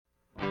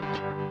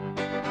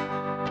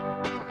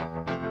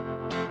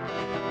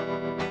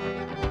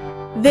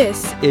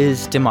This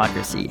is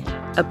Democracy,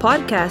 a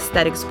podcast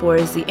that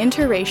explores the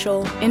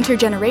interracial,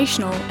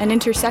 intergenerational, and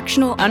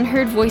intersectional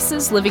unheard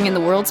voices living in the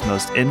world's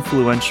most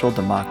influential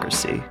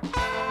democracy.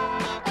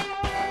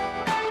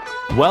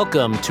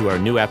 Welcome to our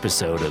new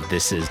episode of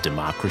This is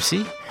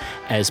Democracy.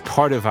 As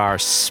part of our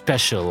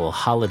special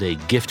holiday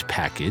gift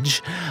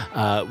package,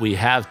 we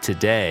have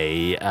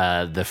today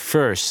the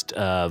first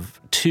of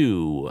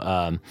two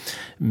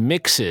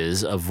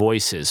mixes of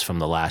voices from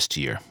the last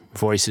year.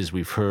 Voices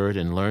we've heard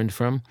and learned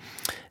from,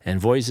 and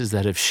voices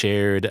that have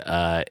shared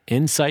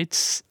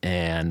insights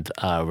and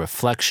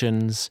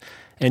reflections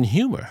and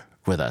humor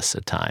with us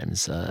at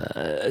times.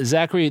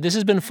 Zachary, this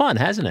has been fun,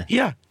 hasn't it?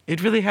 Yeah,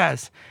 it really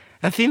has.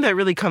 A theme that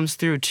really comes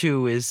through,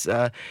 too, is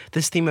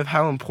this theme of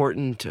how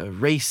important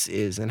race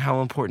is and how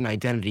important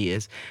identity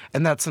is.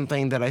 And that's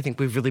something that I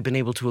think we've really been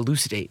able to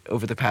elucidate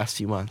over the past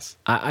few months.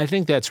 I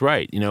think that's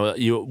right.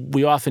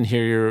 We often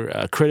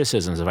hear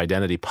criticisms of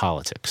identity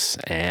politics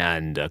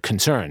and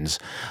concerns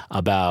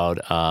about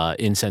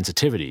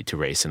insensitivity to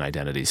race and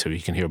identity. So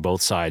you can hear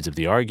both sides of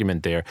the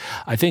argument there.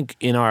 I think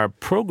in our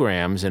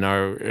programs, in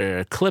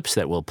our clips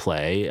that we'll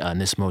play, on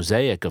this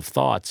mosaic of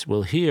thoughts,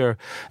 we'll hear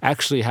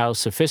actually how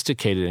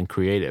sophisticated and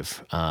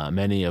creative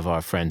many of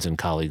our friends and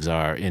colleagues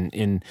are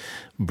in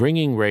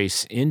bringing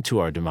race into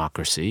our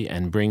democracy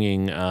and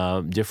bringing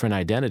different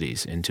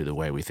identities into the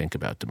way we think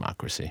about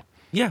democracy.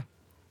 Yeah.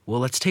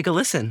 Well, let's take a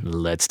listen.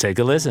 Let's take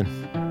a listen.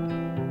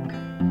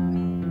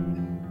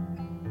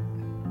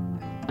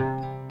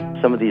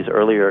 Some of these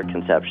earlier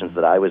conceptions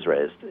that I was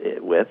raised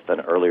with,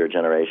 an earlier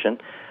generation,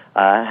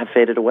 have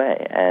faded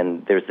away.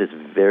 And there's this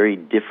very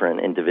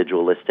different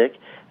individualistic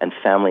and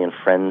family and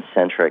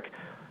friend-centric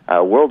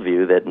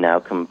worldview that now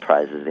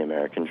comprises the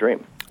American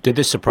dream. Did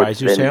this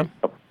surprise you, Sam?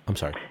 I'm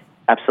sorry.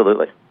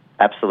 Absolutely.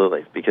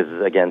 Absolutely. Because,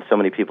 again, so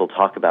many people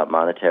talk about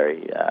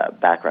monetary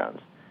backgrounds,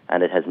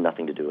 and it has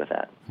nothing to do with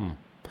that.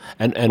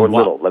 And or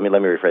little. Let me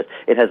rephrase.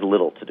 It has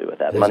little to do with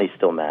that. Money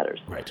still matters,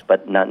 right,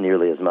 but not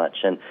nearly as much.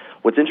 And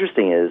what's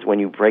interesting is when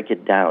you break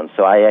it down,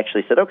 so I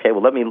actually said, okay,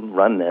 well, let me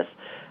run this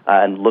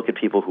and look at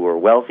people who are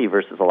wealthy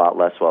versus a lot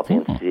less wealthy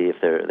and see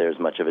if there's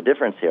much of a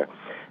difference here.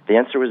 The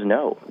answer was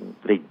no.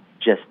 They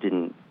just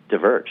didn't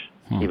diverge,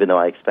 even though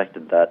I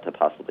expected that to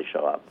possibly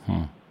show up.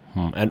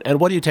 And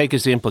what do you take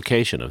as the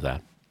implication of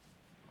that?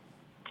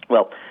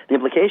 Well, the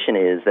implication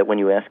is that when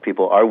you ask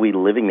people, are we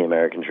living the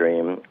American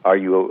dream, are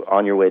you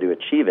on your way to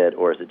achieve it,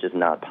 or is it just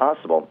not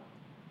possible,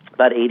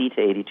 about 80 to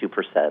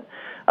 82%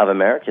 of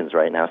Americans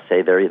right now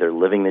say they're either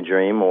living the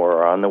dream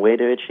or are on the way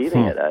to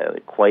achieving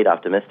it. Quite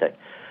optimistic.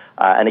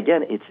 And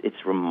again,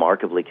 it's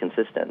remarkably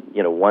consistent.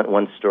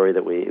 One story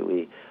that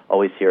we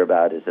always hear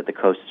about is that the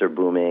coasts are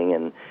booming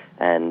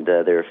and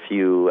there are a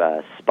few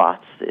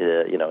spots,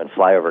 in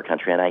flyover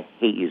country. And I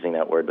hate using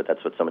that word, but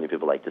that's what so many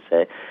people like to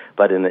say.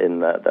 But in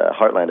the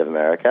heartland of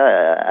America,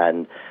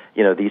 and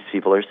these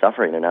people are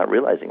suffering. They're not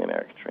realizing the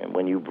American dream.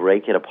 When you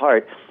break it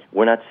apart,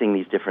 we're not seeing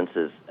these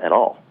differences at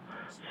all.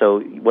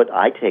 So what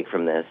I take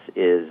from this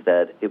is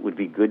that it would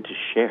be good to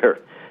share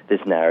this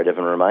narrative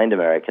and remind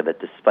America that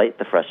despite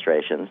the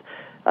frustrations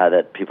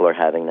that people are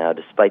having now,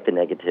 despite the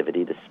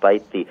negativity,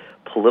 despite the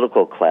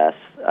political class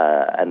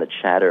and the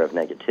chatter of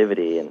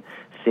negativity and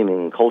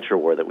seeming culture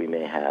war that we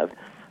may have,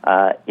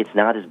 it's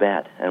not as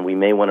bad. And we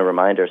may want to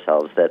remind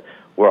ourselves that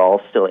we're all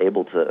still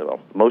able to,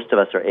 most of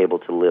us are able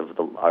to live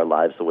our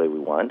lives the way we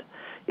want.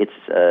 It's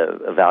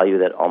a value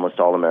that almost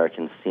all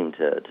Americans seem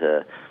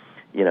to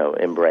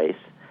embrace.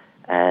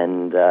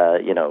 And,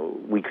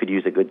 we could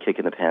use a good kick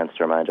in the pants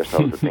to remind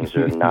ourselves that things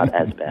are not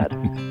as bad.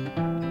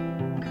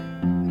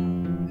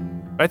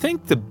 I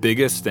think the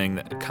biggest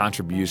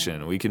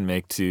contribution we can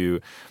make to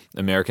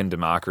American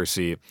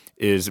democracy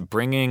is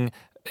bringing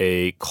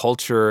a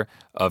culture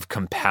of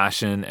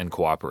compassion and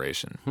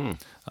cooperation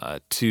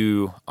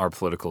to our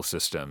political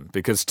system.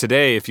 Because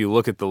today, if you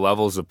look at the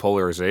levels of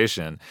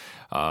polarization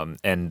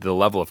and the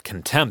level of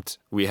contempt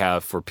we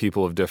have for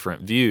people of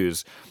different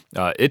views,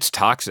 it's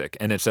toxic,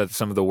 and it's at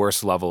some of the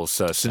worst levels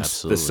since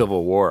Absolutely. the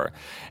Civil War.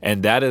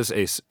 And that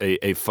is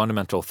a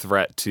fundamental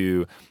threat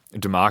to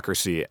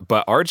democracy.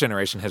 But our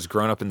generation has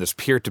grown up in this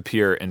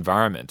peer-to-peer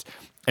environment.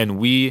 And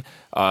we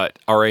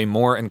are a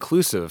more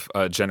inclusive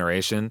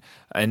generation,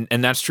 and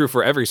that's true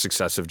for every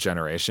successive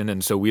generation.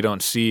 And so we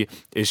don't see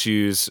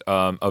issues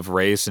of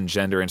race and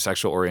gender and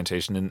sexual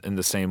orientation in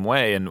the same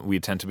way, and we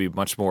tend to be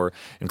much more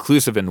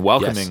inclusive and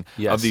welcoming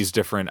of these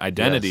different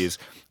identities.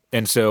 Yes.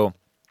 And so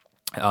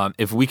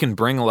if we can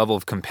bring a level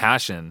of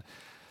compassion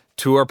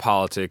to our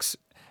politics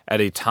at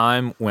a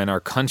time when our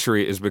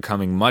country is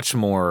becoming much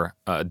more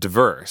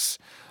diverse,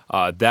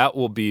 that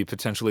will be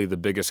potentially the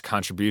biggest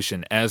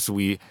contribution as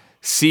we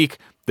seek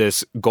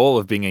this goal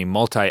of being a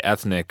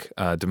multi-ethnic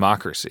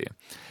democracy.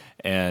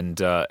 And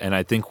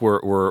I think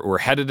we're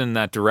headed in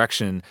that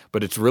direction,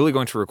 but it's really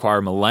going to require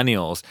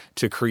millennials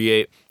to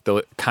create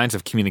the kinds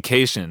of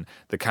communication,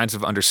 the kinds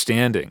of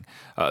understanding,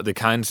 the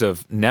kinds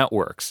of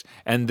networks,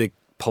 and the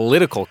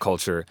political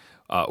culture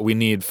we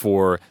need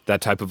for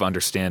that type of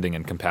understanding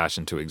and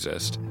compassion to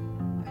exist.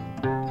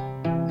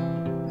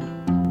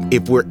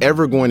 if we're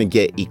ever going to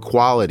get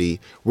equality,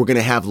 we're going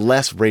to have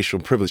less racial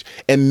privilege.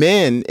 And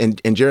men,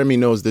 and Jeremy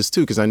knows this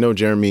too, because I know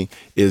Jeremy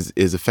is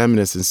a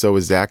feminist, and so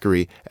is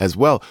Zachary as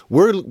well.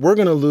 We're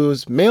going to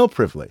lose male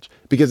privilege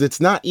because it's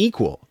not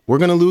equal. We're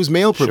going to lose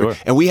male privilege.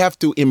 Sure. And we have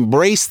to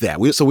embrace that.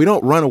 So we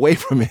don't run away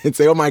from it and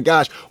say, oh my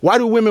gosh, why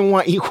do women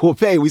want equal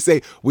pay? We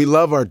say we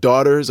love our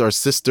daughters, our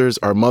sisters,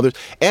 our mothers,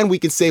 and we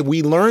can say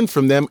we learn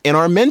from them and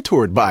are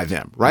mentored by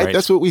them, right?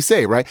 That's what we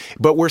say, right?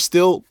 But we're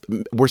still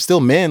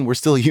men, we're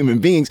still human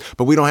beings,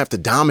 but we don't have to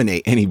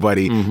dominate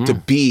anybody to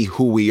be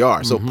who we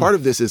are. So part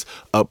of this is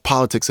a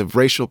politics of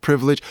racial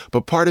privilege,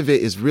 but part of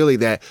it is really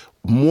that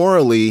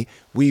morally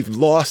we've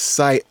lost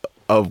sight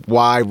of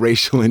why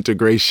racial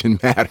integration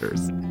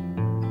matters.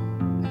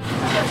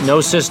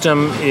 No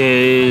system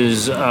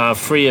is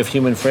free of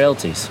human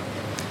frailties.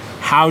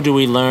 How do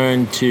we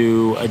learn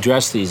to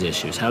address these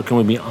issues? How can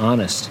we be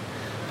honest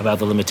about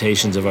the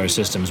limitations of our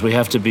systems? We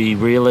have to be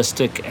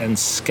realistic and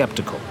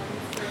skeptical,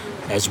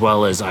 as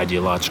well as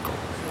ideological.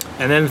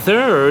 And then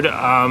third,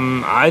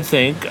 I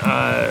think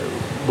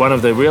one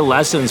of the real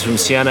lessons from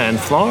Siena and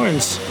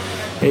Florence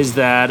is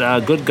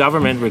that good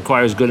government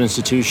requires good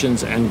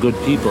institutions and good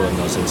people in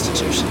those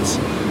institutions.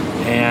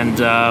 And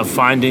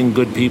finding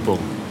good people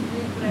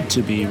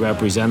to be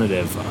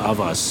representative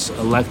of us,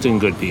 electing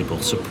good people,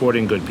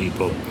 supporting good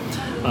people.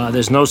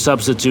 There's no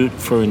substitute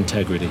for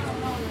integrity.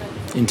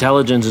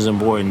 Intelligence is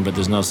important, but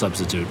there's no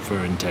substitute for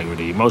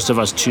integrity. Most of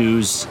us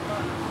choose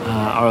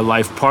our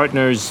life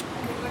partners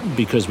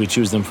because we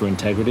choose them for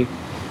integrity.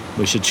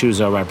 We should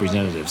choose our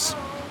representatives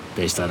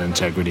based on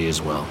integrity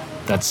as well.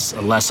 That's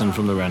a lesson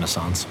from the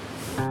Renaissance.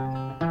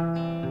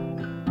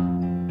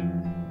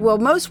 Well,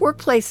 most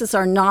workplaces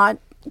are not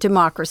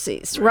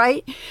democracies,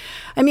 right?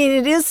 I mean,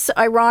 it is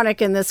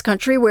ironic in this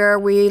country where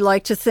we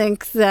like to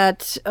think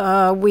that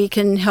we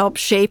can help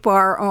shape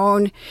our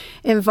own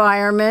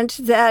environment,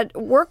 that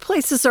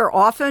workplaces are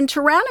often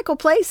tyrannical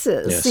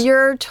places. Yes.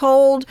 You're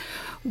told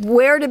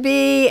where to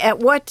be, at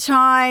what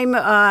time,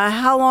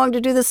 how long to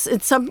do this,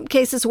 in some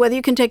cases, whether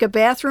you can take a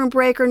bathroom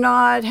break or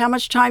not, how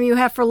much time you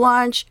have for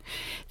lunch.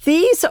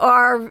 These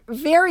are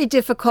very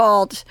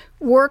difficult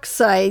work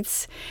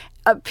sites.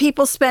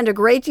 People spend a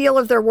great deal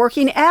of their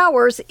working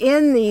hours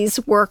in these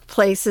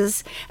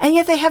workplaces, and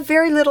yet they have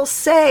very little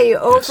say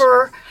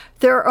over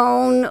their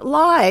own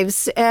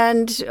lives.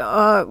 And,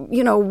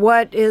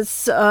 what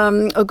is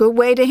a good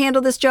way to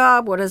handle this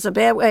job? What is a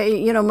bad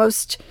way?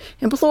 Most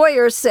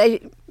employers say,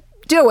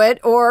 do it,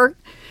 or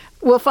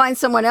we'll find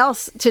someone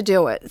else to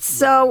do it.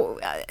 So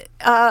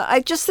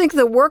I just think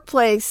the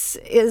workplace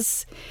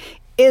is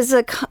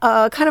a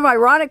kind of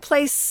ironic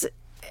place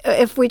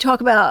if we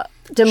talk about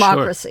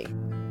democracy. Sure.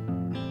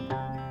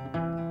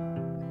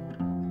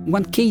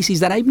 One case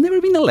is that I've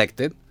never been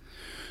elected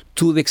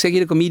to the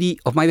executive committee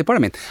of my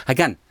department.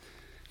 Again,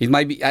 it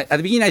might be, at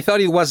the beginning I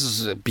thought it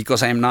was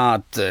because I'm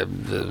not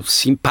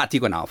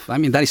sympathetic enough. I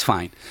mean, that is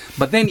fine.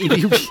 But then if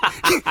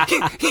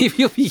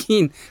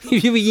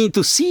you begin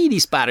to see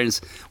these patterns,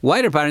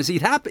 wider patterns,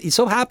 it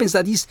so happens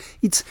that it's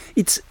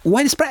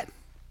widespread.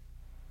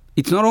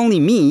 It's not only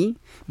me,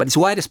 but it's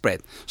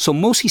widespread. So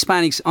most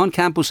Hispanics on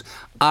campus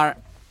are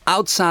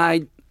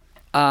outside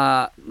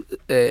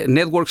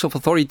networks of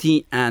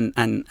authority and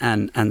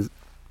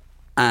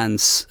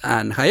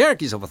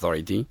hierarchies of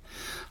authority.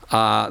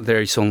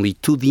 There is only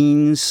 2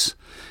 deans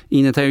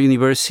in the entire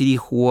university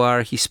who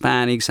are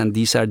Hispanics, and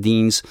these are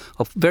deans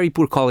of very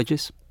poor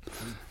colleges,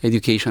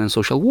 education and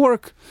social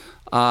work,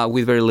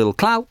 with very little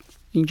clout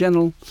in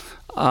general.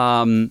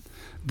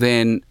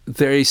 Then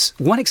there is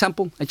one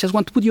example. I just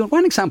want to put you on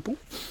one example,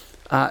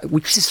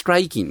 which is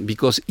striking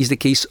because it's the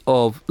case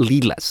of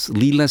LILAS.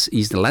 LILAS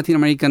is the Latin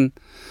American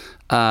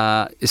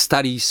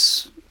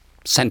Studies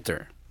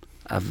Center,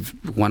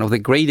 one of the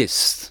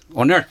greatest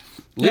on earth,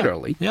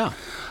 literally.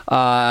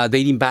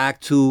 Dating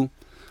back to,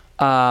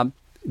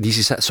 this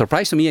is a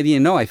surprise to me, I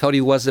didn't know. I thought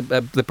it was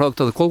the product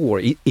of the Cold War.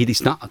 It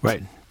is not.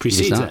 Right.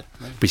 Precedes it.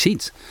 Right.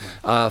 Precedes.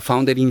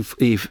 Founded in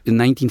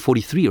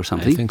 1943 or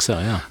something. I think so,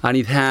 yeah. And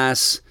it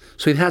has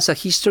a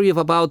history of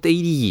about 80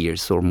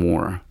 years or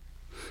more.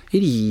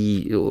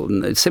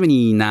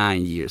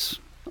 79 years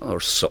or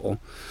so.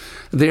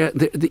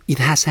 It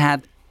has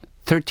had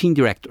 13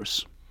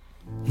 directors,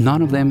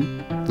 none of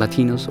them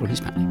Latinos or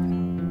Hispanic.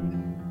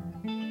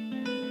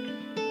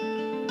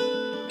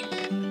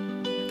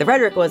 The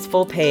rhetoric was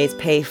full pays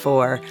pay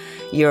for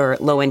your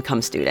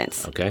low-income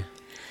students. Okay.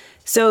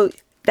 So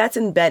that's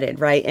embedded,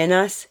 right, in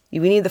us. We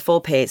need the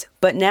full pays.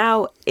 But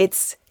now it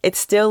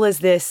still is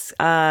this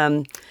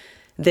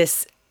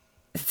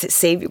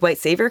white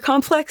savior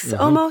complex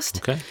almost.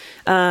 Okay.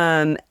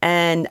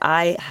 And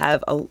I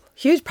have a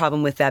huge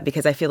problem with that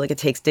because I feel like it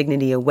takes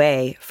dignity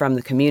away from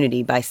the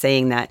community by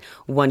saying that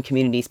one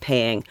community is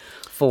paying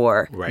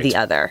for the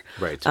other.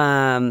 Right.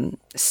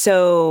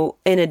 So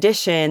in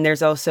addition,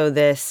 there's also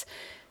this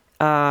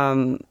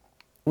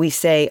we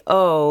say,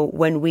 oh,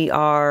 when we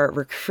are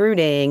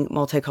recruiting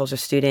multicultural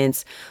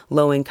students,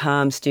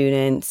 low-income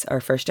students,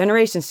 or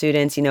first-generation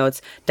students,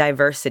 it's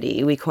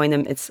diversity. We coin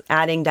them, it's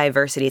adding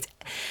diversity.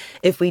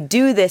 If we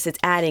do this, it's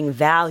adding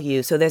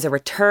value. So there's a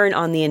return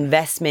on the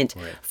investment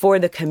for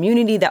the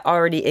community that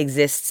already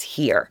exists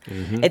here.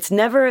 Mm-hmm. It's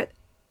never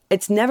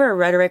a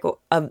rhetoric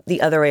of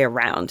the other way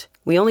around.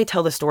 We only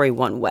tell the story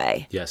one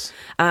way. Yes.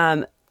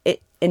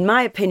 In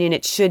my opinion,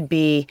 it should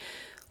be,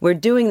 we're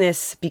doing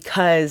this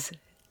because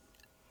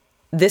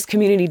this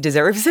community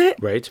deserves it.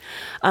 Right.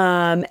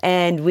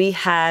 And we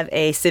have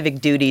a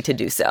civic duty to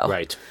do so.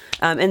 Right.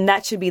 And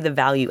that should be the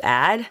value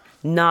add,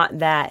 not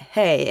that,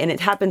 hey, and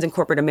it happens in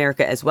corporate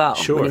America as well.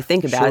 Sure. When you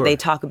think about it, they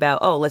talk about,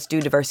 oh, let's do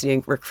diversity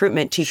and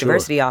recruitment, chief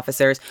diversity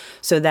officers,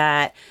 so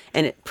that,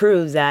 and it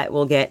proves that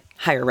we'll get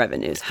higher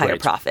revenues, higher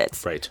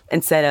profits. Right.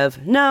 Instead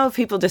of, no,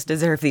 people just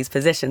deserve these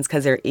positions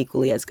because they're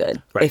equally as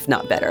good, if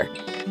not better.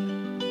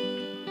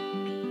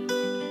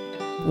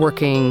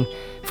 Working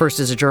first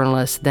as a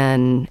journalist,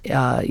 then,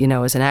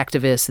 as an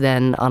activist,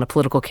 then on a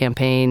political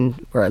campaign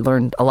where I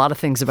learned a lot of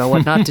things about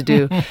what not to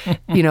do,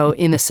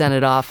 in the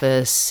Senate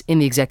office, in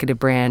the executive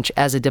branch,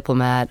 as a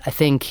diplomat. I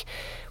think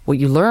what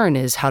you learn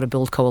is how to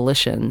build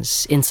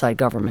coalitions inside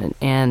government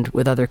and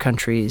with other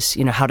countries,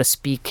 how to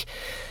speak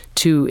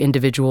to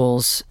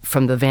individuals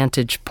from the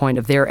vantage point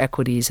of their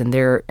equities and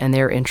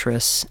their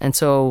interests. And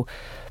so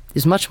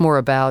is much more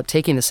about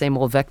taking the same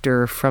old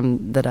vector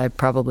from that I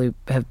probably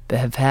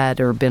have had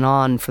or been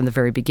on from the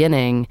very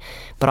beginning,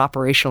 but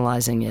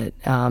operationalizing it,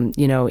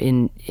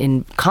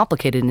 in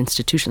complicated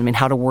institutions. I mean,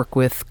 how to work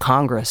with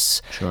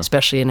Congress,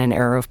 especially in an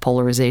era of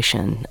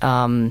polarization.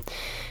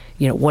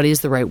 What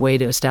is the right way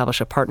to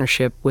establish a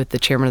partnership with the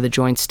chairman of the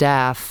Joint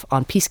Staff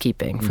on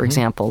peacekeeping, for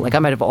example? Like, I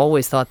might have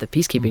always thought that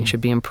peacekeeping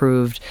should be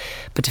improved,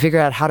 but to figure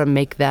out how to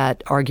make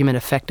that argument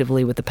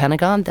effectively with the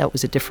Pentagon, that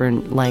was a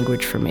different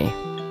language for me.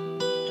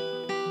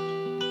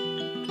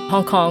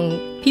 Hong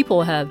Kong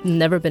people have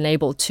never been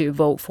able to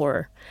vote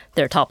for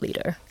their top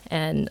leader,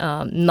 and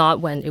not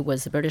when it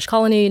was a British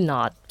colony,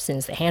 not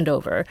since the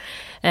handover.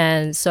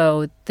 And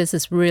so this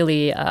is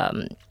really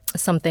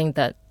something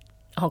that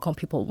Hong Kong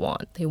people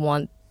want. They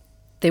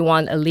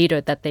want a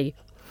leader that they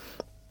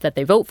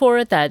vote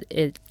for, that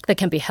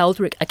can be held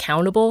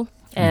accountable.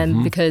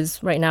 And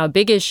because right now a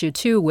big issue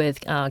too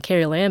with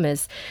Carrie Lam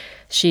is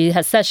she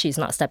has said she's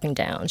not stepping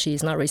down,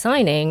 she's not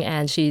resigning,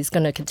 and she's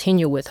going to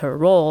continue with her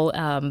role.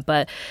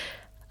 But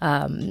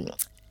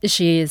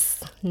she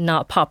is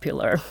not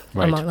popular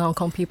among Hong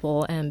Kong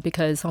people, and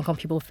because Hong Kong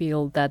people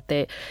feel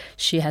that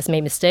she has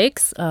made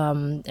mistakes,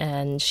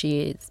 and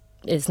she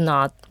is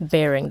not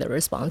bearing the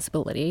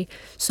responsibility.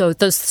 So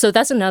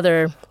that's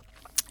another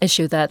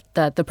issue that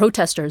the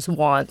protesters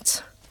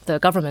want the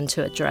government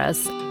to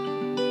address.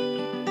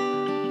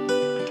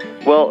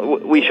 Well,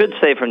 we should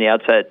say from the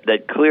outset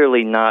that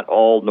clearly not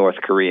all North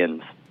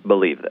Koreans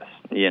believe this,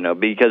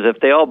 because if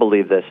they all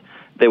believe this,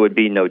 there would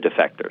be no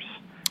defectors.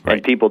 Right.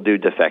 And people do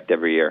defect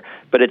every year.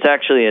 But it's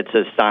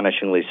an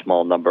astonishingly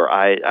small number.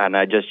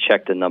 I just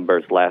checked the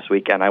numbers last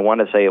week, and I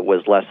want to say it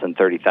was less than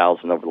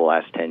 30,000 over the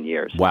last 10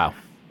 years. Wow.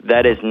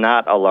 That is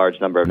not a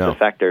large number of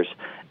defectors.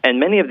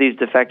 And many of these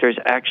defectors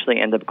actually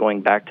end up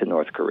going back to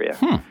North Korea.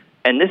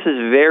 And this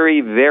is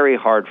very, very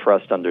hard for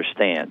us to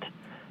understand.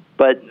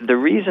 But the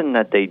reason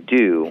that they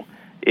do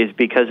is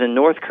because in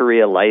North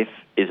Korea, life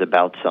is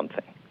about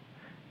something.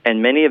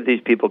 And many of these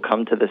people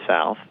come to the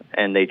South,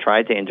 and they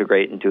try to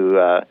integrate into,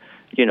 a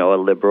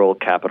liberal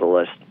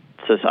capitalist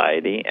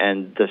society,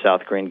 and the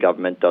South Korean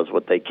government does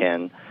what they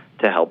can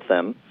to help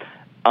them.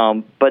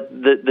 But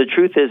the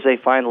truth is they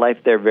find life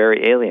there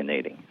very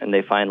alienating, and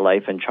they find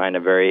life in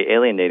China very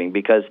alienating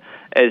because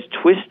as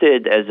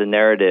twisted as the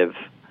narrative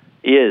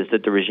is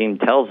that the regime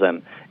tells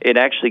them, it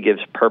actually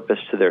gives purpose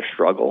to their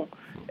struggle.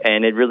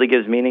 And it really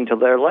gives meaning to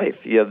their life.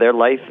 Their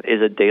life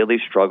is a daily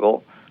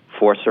struggle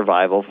for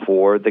survival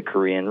for the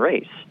Korean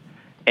race.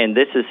 And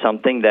this is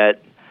something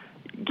that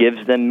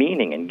gives them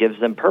meaning and gives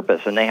them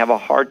purpose. And they have a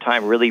hard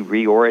time really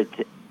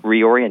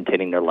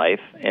reorientating their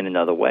life in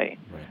another way.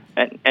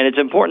 Right. And it's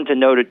important to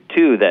note,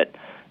 too, that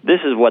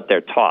this is what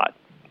they're taught.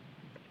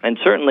 And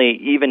certainly,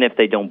 even if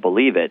they don't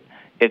believe it,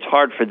 it's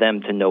hard for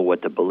them to know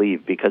what to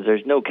believe because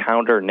there's no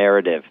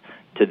counter-narrative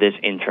to this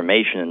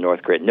information in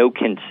North Korea, no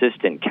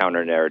consistent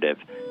counter-narrative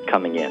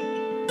coming in.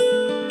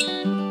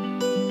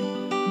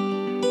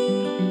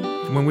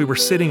 When we were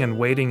sitting and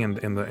waiting in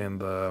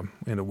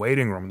the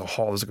waiting room, the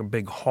hall, there's like a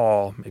big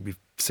hall, maybe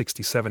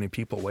 60, 70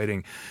 people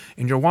waiting,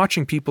 and you're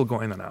watching people go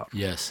in and out.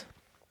 Yes.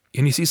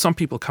 And you see some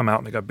people come out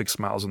and they got big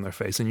smiles on their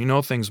face,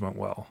 and things went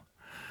well.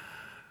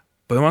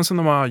 But once in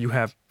a while you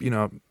have,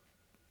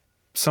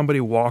 somebody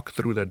walk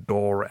through that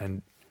door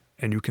and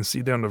you can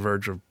see they're on the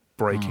verge of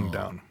breaking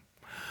down.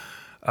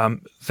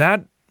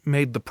 That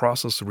made the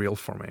process real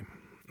for me.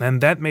 And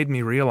that made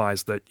me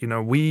realize that,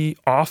 we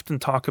often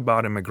talk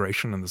about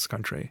immigration in this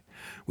country.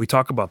 We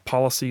talk about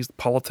policies,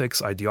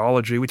 politics,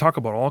 ideology. We talk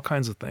about all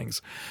kinds of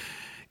things.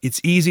 It's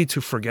easy to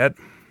forget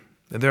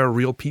that there are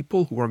real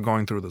people who are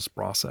going through this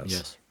process.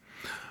 Yes.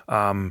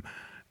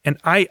 And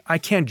I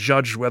can't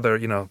judge whether,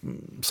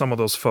 some of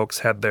those folks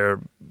had their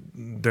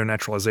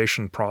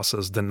naturalization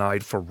process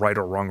denied for right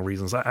or wrong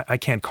reasons. I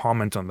can't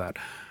comment on that.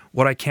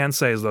 What I can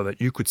say is, though, that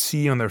you could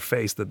see on their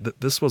face that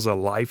this was a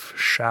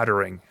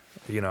life-shattering,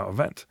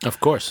 event. Of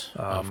course.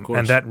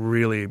 And that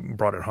really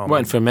brought it home. Well,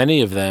 and for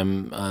many of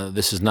them,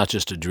 this is not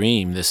just a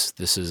dream. This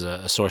is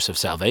a source of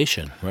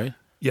salvation, right?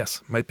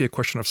 Yes, might be a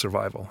question of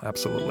survival.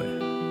 Absolutely.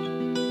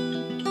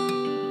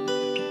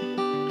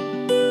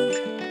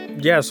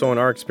 Yeah, so in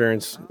our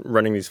experience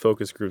running these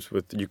focus groups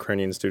with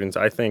Ukrainian students,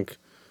 I think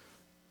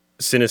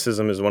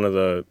cynicism is one of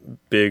the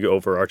big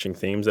overarching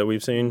themes that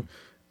we've seen.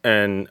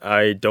 And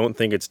I don't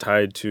think it's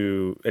tied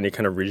to any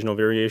kind of regional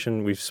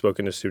variation. We've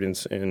spoken to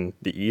students in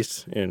the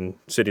east, in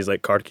cities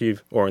like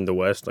Kharkiv, or in the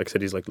west, like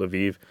cities like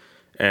Lviv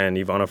and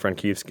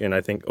Ivano-Frankivsk. And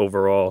I think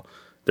overall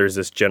there's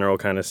this general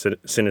kind of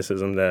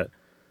cynicism that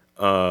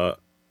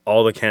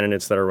all the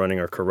candidates that are running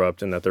are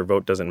corrupt and that their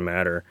vote doesn't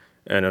matter.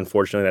 And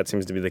unfortunately, that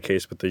seems to be the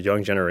case with the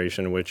young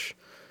generation, which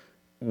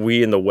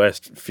we in the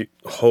West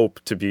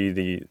hope to be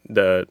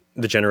the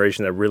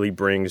generation that really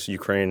brings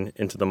Ukraine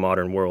into the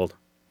modern world.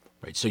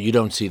 Right. So you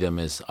don't see them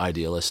as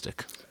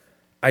idealistic?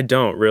 I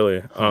don't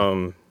really.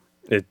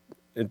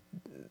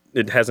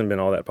 It hasn't been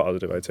all that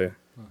positive, I'd say.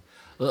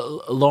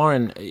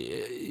 Lauren,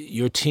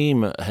 your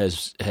team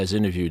has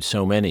interviewed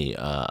so many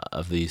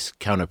of these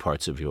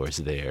counterparts of yours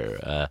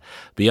there.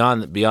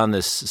 Beyond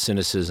this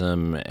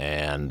cynicism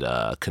and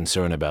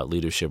concern about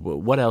leadership,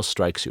 what else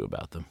strikes you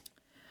about them?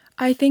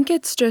 I think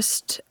it's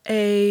just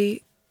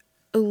a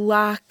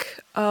lack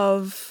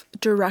of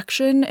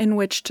direction in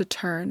which to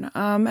turn.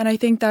 And I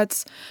think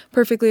that's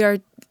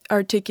perfectly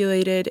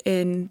articulated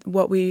in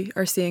what we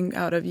are seeing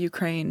out of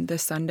Ukraine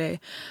this Sunday.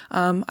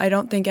 I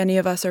don't think any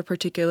of us are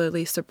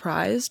particularly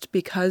surprised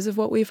because of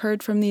what we've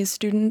heard from these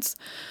students,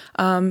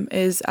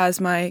 is, as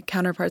my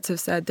counterparts have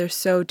said, they're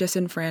so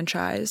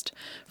disenfranchised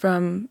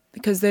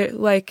because they're,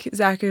 like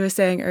Zachary was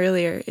saying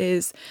earlier,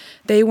 is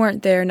they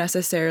weren't there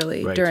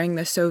necessarily during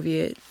the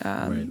Soviet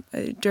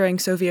during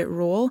Soviet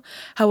rule.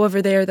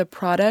 However, they are the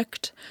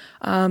product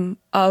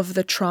of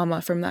the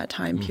trauma from that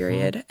time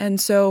period. And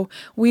so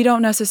we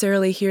don't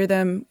necessarily hear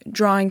them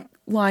drawing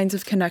lines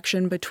of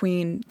connection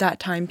between that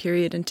time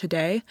period and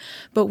today,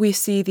 but we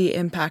see the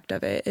impact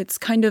of it. It's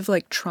kind of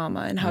like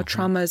trauma and how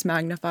trauma is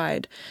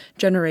magnified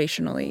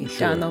generationally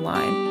down the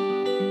line.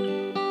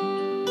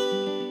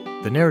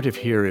 The narrative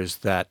here is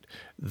that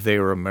they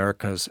were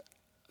America's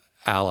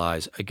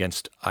allies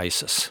against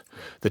ISIS.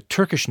 The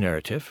Turkish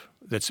narrative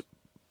that's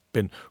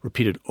been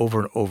repeated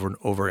over and over and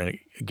over and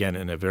again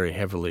in a very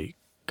heavily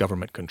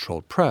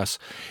government-controlled press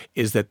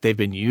is that they've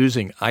been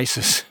using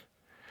ISIS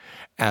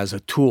as a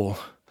tool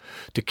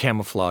to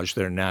camouflage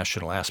their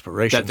national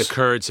aspirations. That the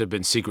Kurds have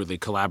been secretly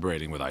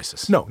collaborating with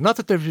ISIS. No, not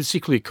that they've been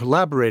secretly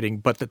collaborating,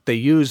 but that they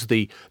use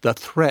the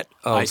threat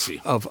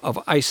of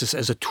ISIS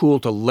as a tool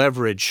to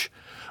leverage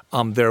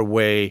their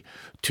way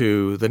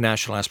to the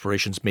national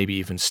aspirations, maybe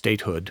even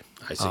statehood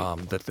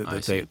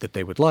that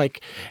they would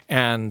like,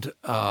 and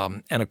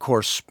of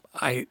course,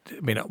 I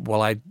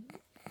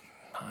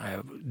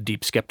have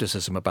deep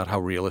skepticism about how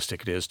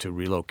realistic it is to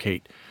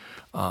relocate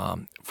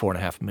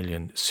 4.5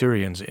 million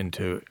Syrian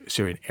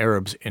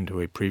Arabs into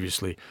a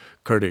previously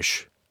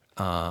Kurdish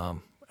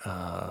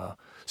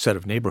set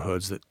of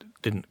neighborhoods that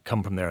didn't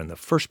come from there in the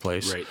first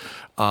place. Right.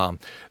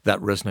 That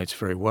resonates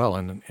very well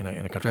in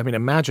a country.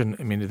 Imagine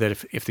that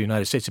if the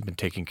United States had been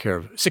taking care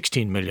of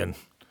 16 million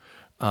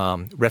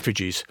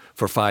refugees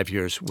for 5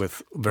 years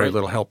with very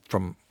little help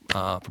from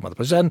other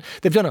places, and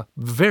they've done a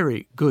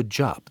very good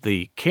job.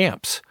 The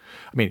camps,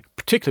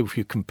 particularly if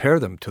you compare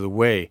them to the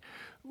way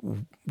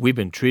we've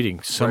been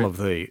treating some of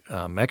the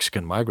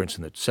Mexican migrants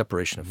and the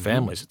separation of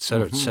families, et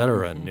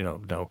cetera, and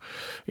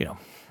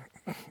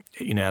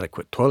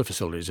inadequate toilet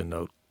facilities and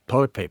no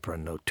toilet paper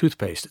and no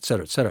toothpaste, et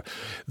cetera, et cetera.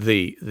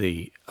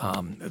 The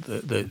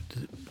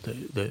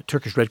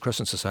Turkish Red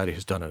Crescent Society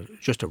has done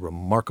just a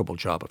remarkable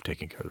job of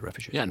taking care of the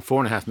refugees. Yeah, and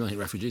 4.5 million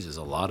refugees is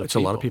a lot of people. It's a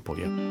lot of people,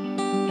 yeah.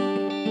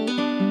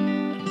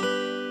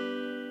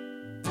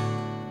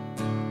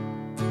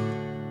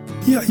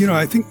 Yeah,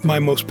 I think my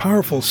most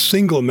powerful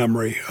single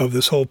memory of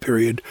this whole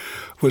period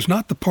was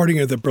not the parting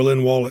of the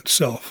Berlin Wall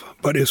itself,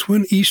 but is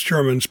when East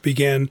Germans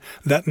began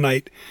that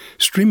night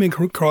streaming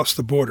across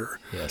the border.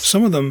 Yes.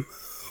 Some of them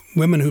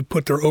women who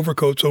put their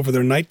overcoats over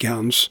their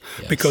nightgowns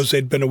because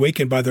they'd been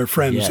awakened by their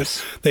friends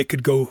that they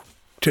could go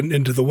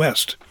into the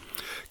West,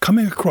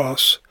 coming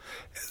across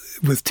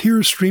with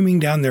tears streaming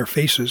down their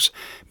faces,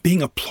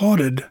 being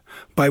applauded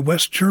by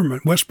West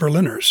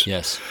Berliners.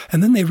 Yes.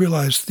 And then they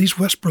realized these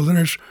West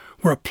Berliners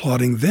were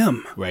applauding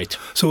them. Right.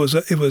 So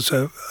it was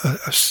a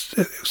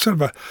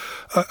sort of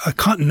a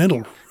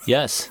continental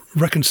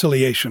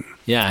reconciliation.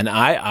 Yeah, and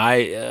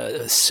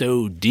I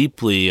so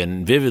deeply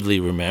and vividly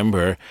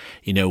remember,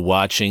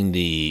 watching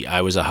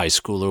I was a high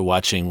schooler,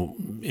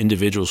 watching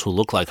individuals who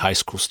look like high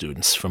school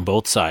students from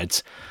both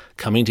sides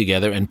coming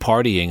together and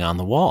partying on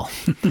the wall.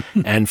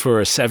 And for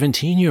a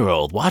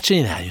 17-year-old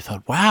watching that, you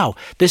thought, wow,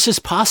 this is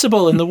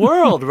possible in the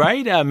world,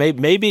 right?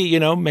 Maybe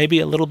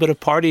a little bit of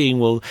partying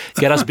will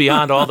get us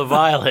beyond all the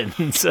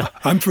violence.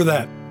 I'm for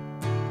that.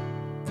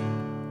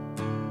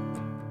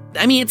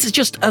 I mean, it's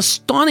just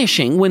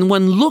astonishing when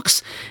one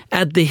looks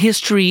at the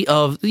history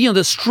of,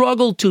 the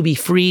struggle to be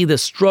free, the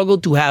struggle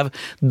to have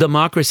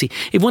democracy.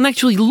 If one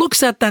actually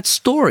looks at that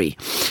story,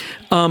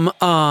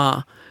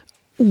 the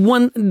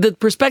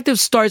perspective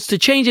starts to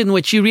change in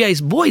which you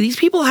realize, boy, these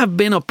people have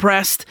been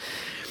oppressed.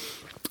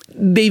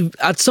 They've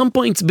at some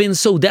points been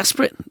so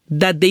desperate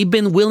that they've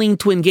been willing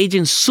to engage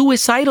in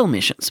suicidal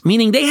missions,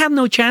 meaning they had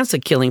no chance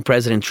of killing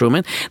President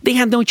Truman. They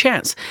had no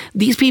chance.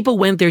 These people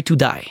went there to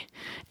die.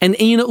 And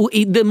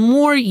the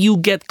more you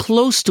get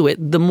close to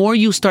it, the more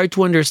you start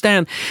to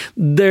understand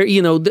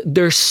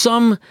there's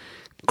some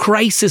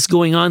crisis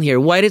going on here.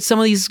 Why did some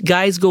of these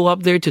guys go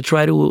up there to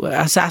try to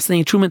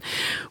assassinate Truman?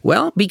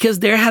 Well, because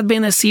there had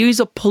been a series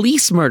of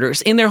police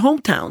murders in their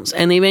hometowns,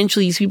 and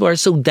eventually these people are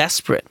so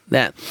desperate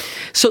that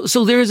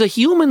so there is a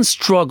human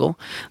struggle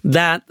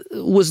that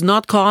was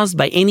not caused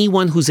by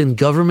anyone who's in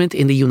government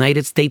in the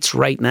United States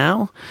right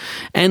now,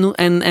 and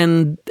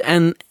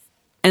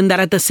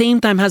that at the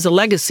same time has a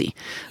legacy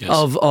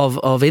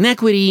of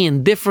inequity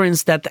and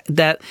difference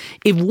that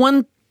if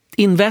one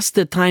invests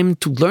the time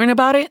to learn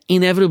about it,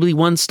 inevitably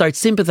one starts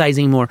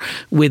sympathizing more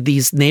with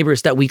these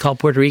neighbors that we call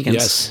Puerto Ricans.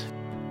 Yes.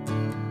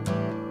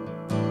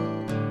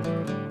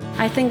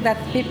 I think that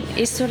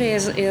history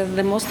is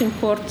the most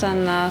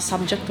important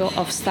subject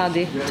of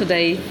study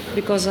today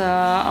because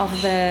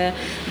of the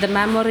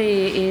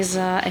memory is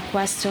a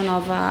question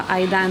of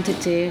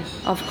identity,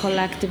 of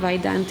collective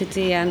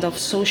identity and of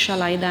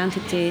social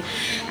identity.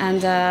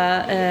 And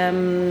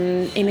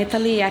in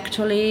Italy,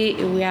 actually,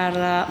 we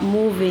are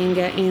moving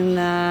in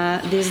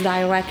this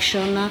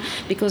direction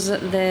because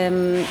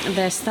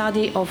the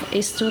study of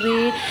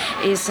history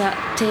is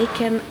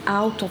taken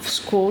out of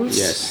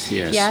schools.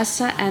 Yes,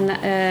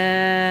 and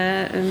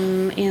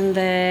in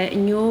the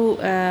new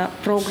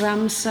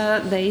programs,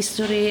 the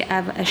history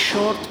have a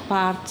short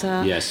part. So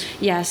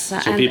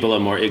and people are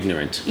more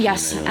ignorant.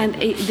 Yes, and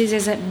this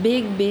is a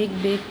big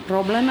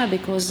problem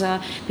because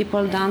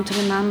people don't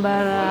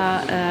remember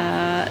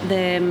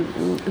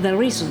the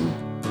reason.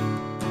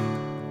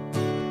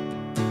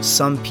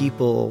 Some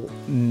people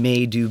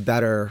may do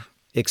better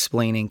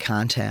explaining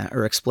content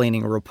or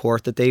explaining a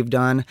report that they've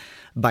done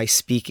by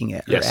speaking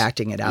it or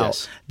acting it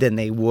out than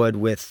they would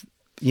with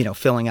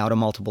filling out a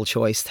multiple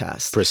choice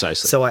test.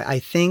 Precisely. So I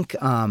think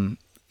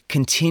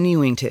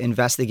continuing to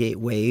investigate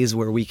ways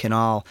where we can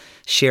all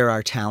share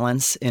our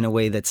talents in a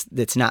way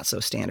that's not so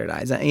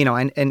standardized.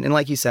 And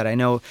like you said, I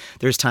know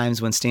there's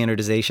times when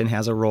standardization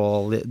has a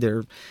role.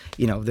 There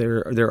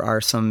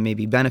are some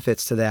maybe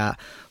benefits to that.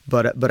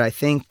 But I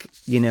think,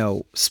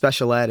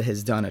 special ed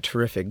has done a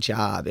terrific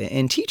job,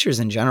 and teachers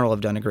in general have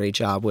done a great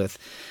job with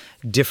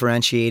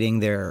differentiating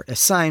their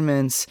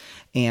assignments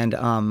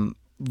and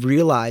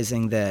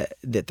realizing that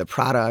the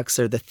products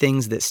or the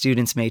things that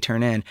students may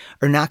turn in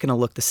are not going to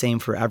look the same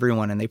for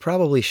everyone, and they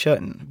probably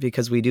shouldn't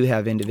because we do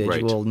have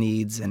individual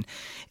needs and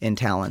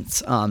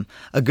talents. A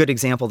good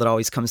example that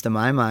always comes to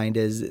my mind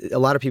is a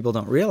lot of people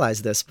don't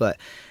realize this, but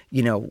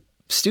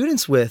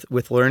students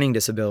with learning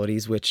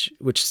disabilities, which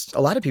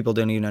a lot of people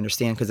don't even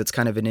understand because it's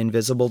kind of an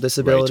invisible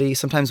disability. Right.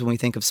 Sometimes when we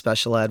think of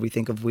special ed, we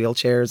think of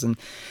wheelchairs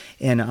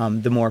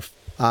and the more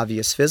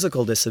obvious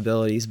physical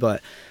disabilities.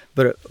 But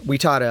we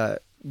taught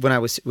when I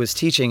was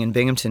teaching in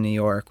Binghamton, New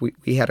York,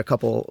 we had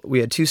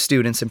two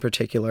students in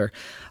particular,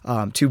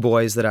 two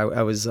boys that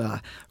I was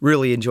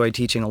really enjoyed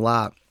teaching a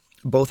lot.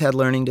 Both had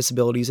learning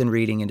disabilities in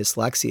reading and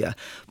dyslexia,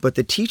 but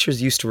the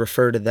teachers used to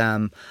refer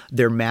to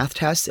their math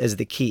tests as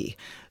the key.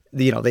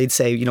 They'd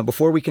say,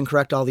 before we can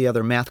correct all the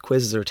other math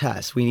quizzes or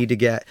tests, we need to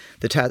get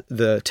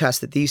the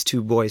test that these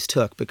two boys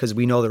took because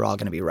we know they're all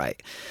going to be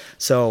right.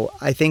 So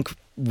I think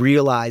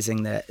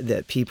realizing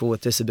that people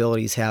with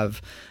disabilities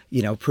have,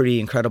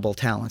 pretty incredible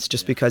talents.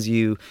 Just because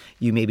you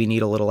maybe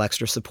need a little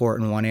extra support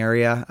in one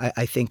area,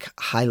 I think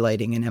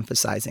highlighting and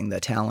emphasizing the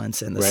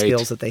talents and the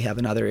skills that they have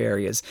in other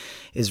areas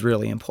is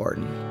really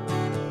important.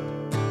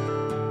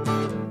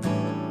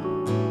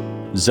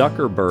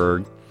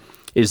 Zuckerberg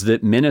is the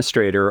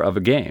administrator of a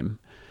game,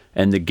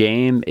 and the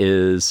game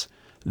is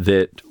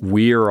that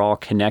we are all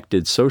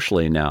connected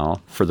socially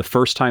now for the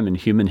first time in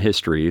human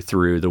history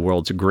through the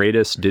world's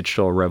greatest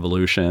digital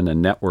revolution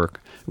and network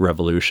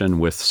revolution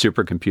with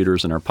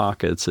supercomputers in our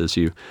pockets, as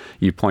you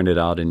pointed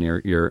out in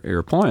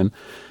your poem,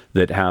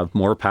 that have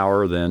more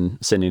power than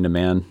sending a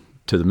man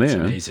to the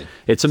moon.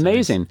 It's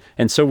amazing.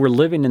 And so we're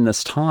living in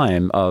this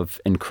time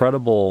of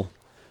incredible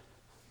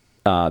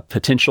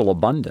potential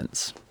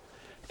abundance.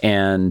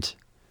 And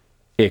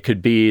it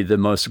could be the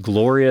most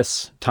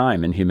glorious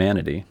time in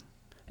humanity.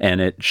 And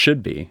it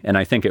should be, and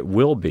I think it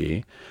will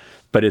be,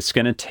 but it's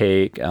going to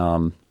take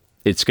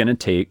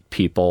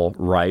people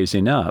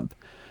rising up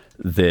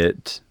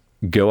that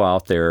go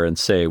out there and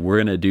say, we're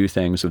going to do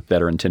things with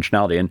better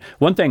intentionality. And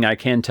one thing I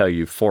can tell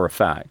you for a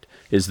fact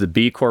is the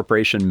B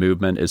Corporation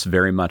movement is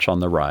very much on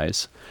the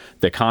rise.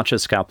 The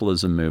conscious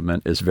capitalism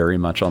movement is very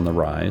much on the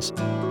rise.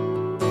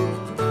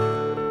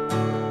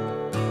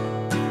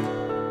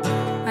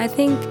 I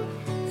think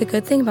the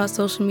good thing about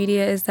social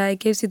media is that it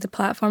gives you the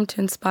platform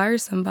to inspire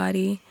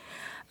somebody.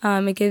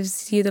 It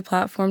gives you the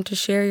platform to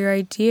share your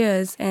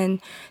ideas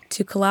and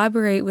to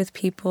collaborate with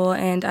people.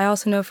 And I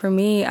also know for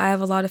me, I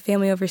have a lot of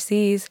family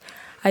overseas.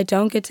 I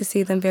don't get to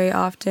see them very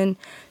often.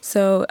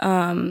 So,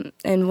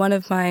 and one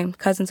of my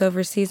cousins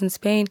overseas in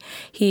Spain,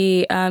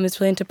 he is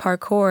really into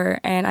parkour,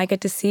 and I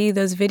get to see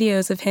those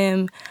videos of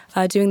him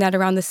doing that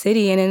around the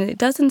city. And it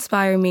does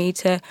inspire me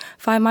to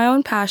find my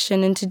own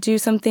passion and to do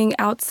something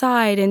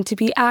outside and to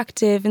be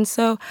active. And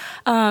so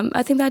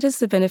I think that is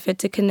the benefit,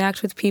 to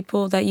connect with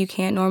people that you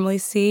can't normally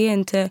see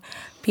and to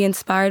be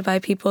inspired by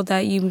people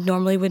that you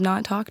normally would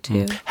not talk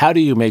to. How do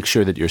you make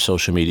sure that your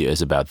social media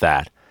is about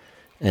that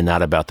and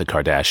not about the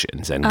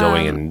Kardashians and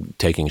going and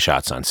taking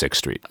shots on 6th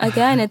Street?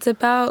 Again, it's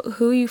about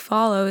who you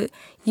follow.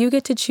 You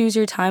get to choose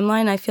your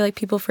timeline. I feel like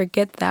people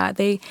forget that.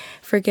 They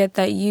forget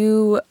that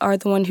you are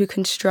the one who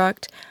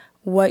construct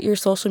what your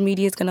social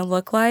media is going to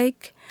look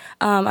like.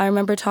 I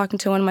remember talking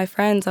to one of my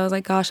friends. I was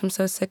like, gosh, I'm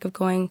so sick of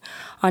going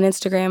on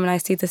Instagram and I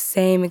see the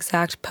same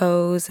exact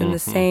pose and the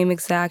same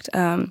exact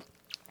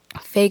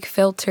fake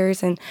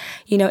filters. And,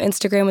 you know,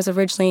 Instagram was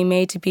originally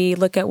made to be,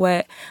 look at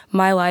what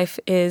my life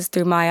is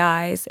through my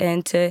eyes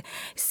and to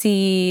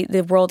see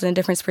the world in a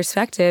different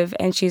perspective.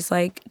 And she's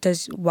like,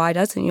 why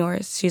doesn't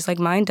yours? She's like,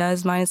 mine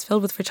does. Mine is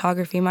filled with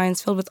photography. Mine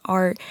is filled with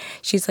art.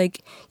 She's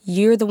like,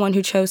 you're the one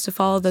who chose to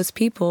follow those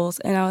peoples.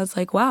 And I was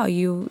like, wow,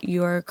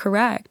 you're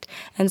correct.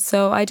 And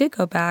so I did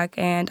go back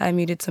and I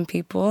muted some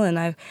people and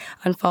I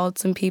unfollowed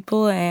some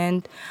people.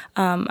 And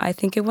I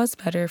think it was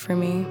better for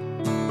me.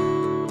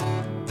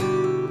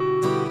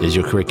 Is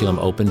your curriculum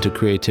open to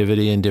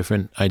creativity and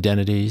different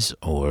identities,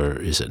 or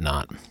is it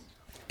not?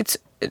 It's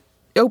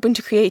open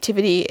to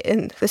creativity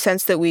in the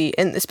sense that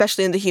and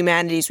especially in the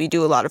humanities, we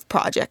do a lot of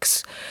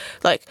projects.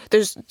 Like,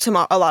 there's a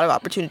lot of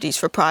opportunities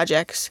for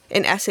projects.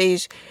 In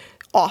essays,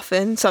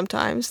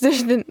 sometimes,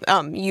 there's been,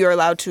 you're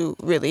allowed to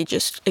really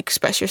just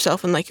express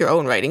yourself in, like, your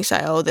own writing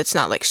style that's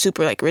not, like,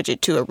 super, like,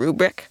 rigid to a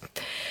rubric.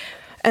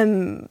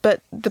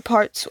 But the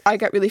parts, I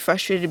got really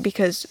frustrated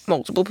because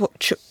multiple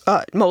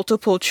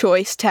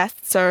choice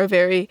tests are a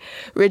very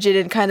rigid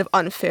and kind of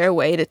unfair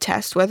way to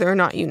test whether or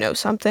not you know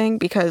something,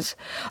 because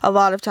a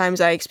lot of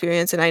times I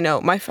experience, and I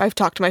know, I've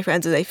talked to my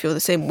friends and they feel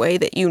the same way,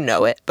 that you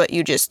know it, but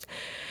you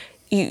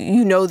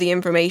know the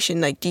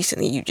information, like,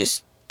 decently,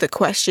 the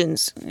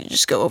questions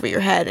just go over your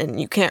head and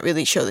you can't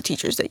really show the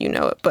teachers that you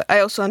know it. But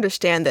I also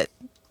understand that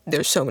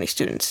there's so many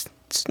students,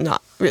 it's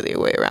not really a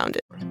way around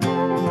it.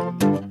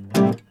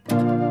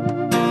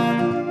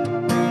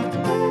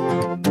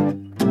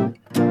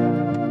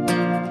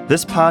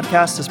 This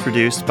podcast is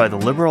produced by the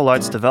Liberal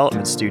Arts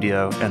Development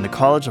Studio and the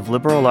College of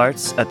Liberal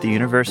Arts at the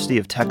University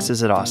of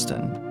Texas at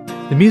Austin.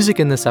 The music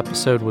in this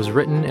episode was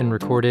written and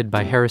recorded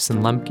by Harrison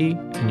Lemke,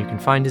 and you can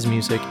find his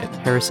music at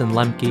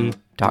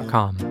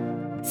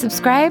harrisonlemke.com.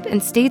 Subscribe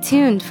and stay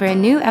tuned for a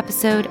new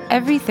episode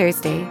every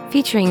Thursday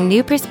featuring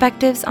new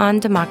perspectives on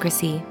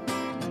democracy.